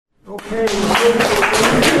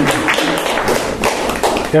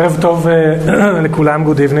ערב טוב לכולם,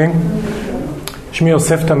 good evening. שמי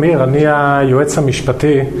יוסף תמיר, אני היועץ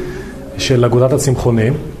המשפטי של אגודת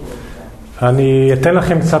הצמחונים. אני אתן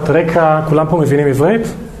לכם קצת רקע, כולם פה מבינים עברית?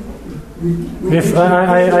 I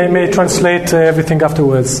may translate everything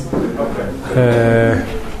afterwards,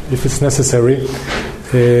 if it's necessary.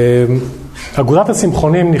 אגודת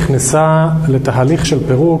הצמחונים נכנסה לתהליך של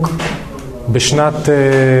פירוק בשנת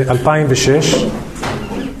 2006,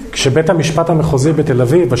 כשבית המשפט המחוזי בתל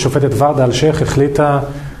אביב, השופטת ורדה אלשיך, החליטה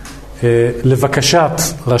לבקשת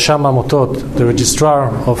רשם העמותות, the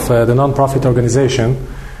registrar of the non-profit organization,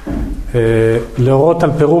 להורות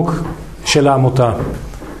על פירוק של העמותה.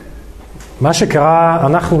 מה שקרה,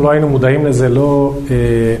 אנחנו לא היינו מודעים לזה, לא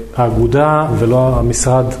האגודה ולא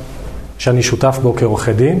המשרד שאני שותף בו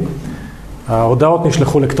כעורכי דין. ההודעות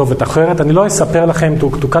נשלחו לכתובת אחרת. אני לא אספר לכם,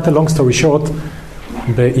 to cut a long story short,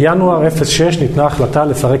 בינואר 06 ניתנה החלטה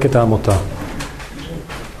לפרק את העמותה.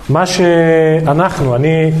 מה שאנחנו,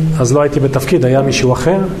 אני אז לא הייתי בתפקיד, היה מישהו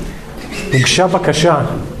אחר, הוגשה בקשה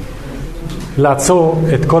לעצור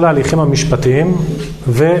את כל ההליכים המשפטיים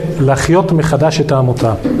ולהחיות מחדש את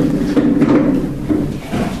העמותה.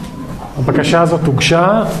 הבקשה הזאת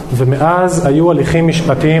הוגשה, ומאז היו הליכים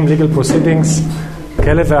משפטיים, legal proceedings,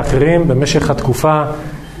 כאלה ואחרים, במשך התקופה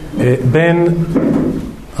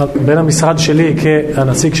בין המשרד שלי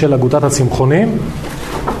כהנציג של אגודת הצמחונים,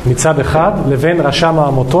 מצד אחד, לבין רשם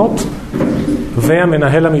העמותות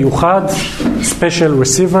והמנהל המיוחד, special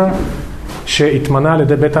receiver, שהתמנה על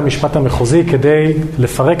ידי בית המשפט המחוזי כדי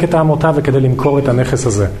לפרק את העמותה וכדי למכור את הנכס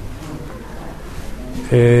הזה.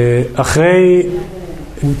 אחרי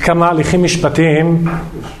כמה הליכים משפטיים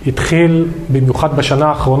התחיל, במיוחד בשנה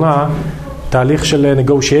האחרונה, תהליך של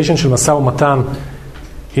negotiation, של משא ומתן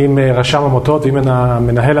עם רשם העמותות ועם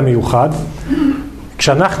המנהל המיוחד.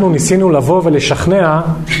 כשאנחנו ניסינו לבוא ולשכנע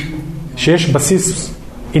שיש בסיס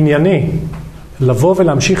ענייני לבוא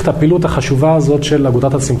ולהמשיך את הפעילות החשובה הזאת של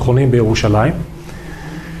אגודת הצמחונים בירושלים.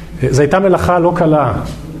 זו הייתה מלאכה לא קלה,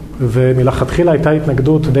 ומלכתחילה הייתה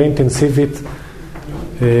התנגדות די אינטנסיבית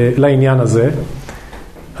לעניין הזה.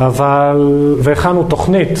 והכנו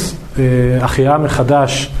תוכנית החייאה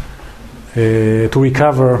מחדש, to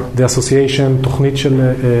recover the association, תוכנית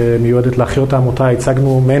של מיועדת להחיות העמותה.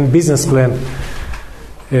 הצגנו מעין ביזנס פלן,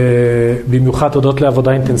 במיוחד תודות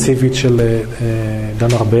לעבודה אינטנסיבית של דן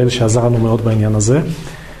ארבל שעזר לנו מאוד בעניין הזה,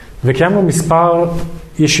 וקיימנו מספר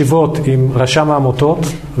ישיבות עם רשם העמותות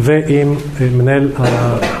ועם מנהל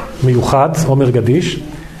המיוחד עומר גדיש,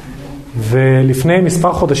 ולפני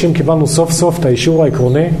מספר חודשים קיבלנו סוף סוף את האישור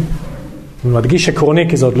העקרוני, מדגיש עקרוני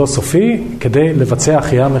כי זה עוד לא סופי, כדי לבצע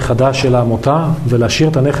החייאה מחדש של העמותה ולהשאיר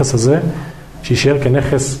את הנכס הזה שישאר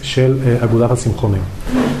כנכס של אגודת הצמחונים.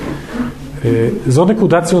 זו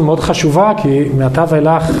נקודת ציון מאוד חשובה, כי מעתה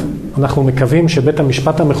ואילך אנחנו מקווים שבית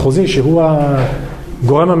המשפט המחוזי, שהוא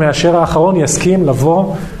הגורם המאשר האחרון, יסכים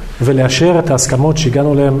לבוא ולאשר את ההסכמות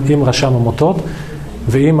שהגענו להם עם רשם עמותות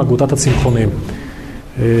ועם אגודת הצמחונים.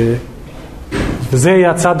 וזה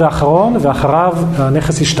יהיה הצד האחרון, ואחריו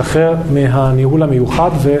הנכס ישתחרר מהניהול המיוחד,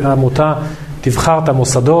 והעמותה תבחר את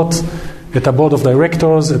המוסדות, את ה-Board of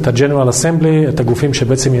Directors, את ה-General Assembly, את הגופים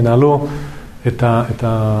שבעצם ינהלו את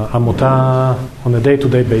העמותה on a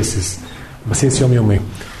day-to-day basis, בסיס יומיומי.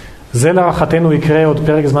 זה להערכתנו יקרה עוד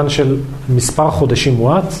פרק זמן של מספר חודשים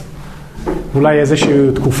מועט, אולי איזושהי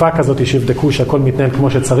תקופה כזאת שיבדקו שהכל מתנהל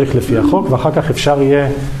כמו שצריך לפי החוק, ואחר כך אפשר יהיה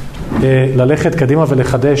ללכת קדימה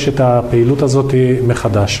ולחדש את הפעילות הזאת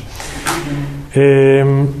מחדש.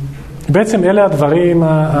 בעצם אלה הדברים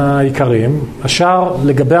העיקריים. השאר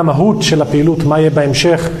לגבי המהות של הפעילות, מה יהיה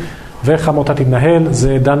בהמשך ואיך העמותה תתנהל,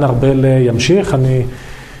 זה דן ארבל ימשיך. אני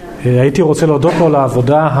הייתי רוצה להודות לו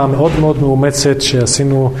לעבודה המאוד מאוד מאומצת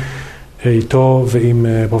שעשינו איתו ועם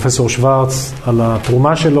פרופסור שוורץ על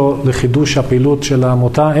התרומה שלו לחידוש הפעילות של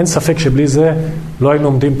העמותה. אין ספק שבלי זה לא היינו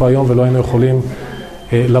עומדים פה היום ולא היינו יכולים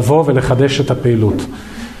לבוא ולחדש את הפעילות.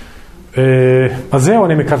 אז זהו,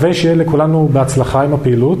 אני מקווה שיהיה לכולנו בהצלחה עם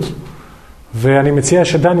הפעילות, ואני מציע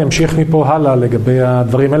שדן ימשיך מפה הלאה לגבי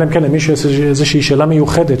הדברים האלה. כן, למישהו יש איזושהי שאלה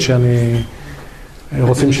מיוחדת שאני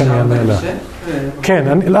רוצים שאני אענה עליה.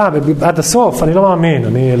 כן, עד הסוף, אני לא מאמין,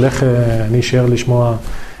 אני אשאר לשמוע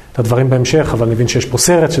את הדברים בהמשך, אבל אני מבין שיש פה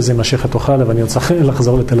סרט שזה יימשך לתוכה, ואני רוצה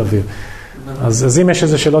לחזור לתל אביב. אז אם יש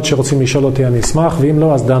איזה שאלות שרוצים לשאול אותי, אני אשמח, ואם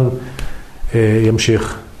לא, אז דן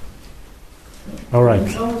ימשיך. All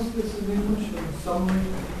right.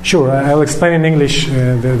 Sure, I'll explain in English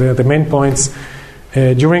the main points.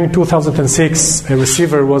 During 2006, a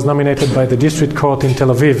receiver was nominated by the district court in Tel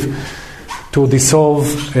Aviv to dissolve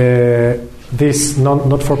this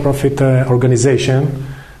not-for-profit organization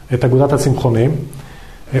את אגודת הצמחונים.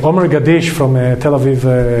 Omer Gadish from Tel Aviv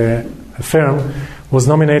firm was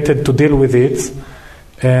nominated to deal with it.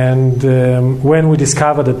 And when we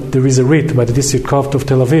discovered that there is a writ by the District Court of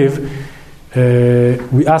Tel Aviv,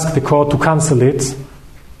 we asked the court to cancel it,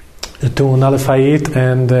 to nullify it,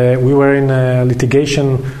 and we were in a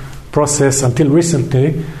litigation process until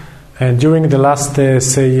recently. And during the last,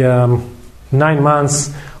 9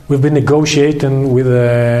 months, we've been negotiating with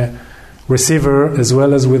the receiver as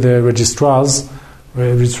well as with the registrar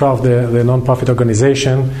of the non-profit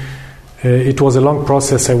organization. It was a long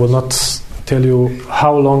process. I will not tell you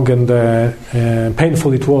how long and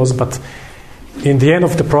painful it was, but in the end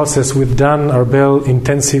of the process, with Dan Arbel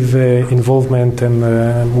intensive involvement,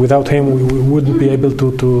 and without him, we wouldn't be able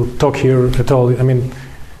to talk here at all. I mean,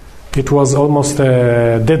 it was almost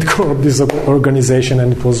a dead core of this organization,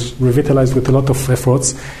 and it was revitalized with a lot of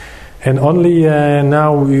efforts. And only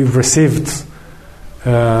now we've received,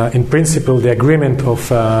 in principle, the agreement of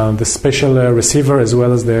the special receiver as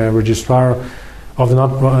well as the registrar of the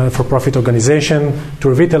not-for-profit organization to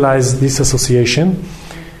revitalize this association.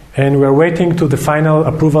 And we are waiting to the final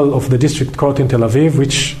approval of the District Court in Tel Aviv,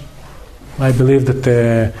 which I believe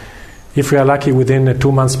that if we are lucky, within a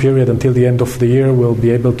 2 months period until the end of the year, we'll be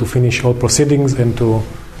able to finish all proceedings and to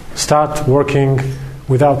start working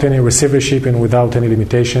without any receivership and without any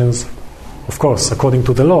limitations, of course, according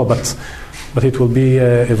to the law, but it will be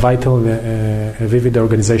a vital, a vivid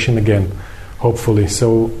organization again, hopefully.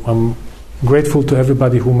 So I'm grateful to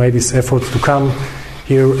everybody who made this effort to come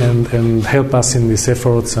here and help us in these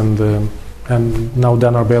efforts, and now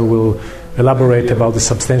Dan Arbel will elaborate about the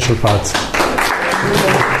substantial parts.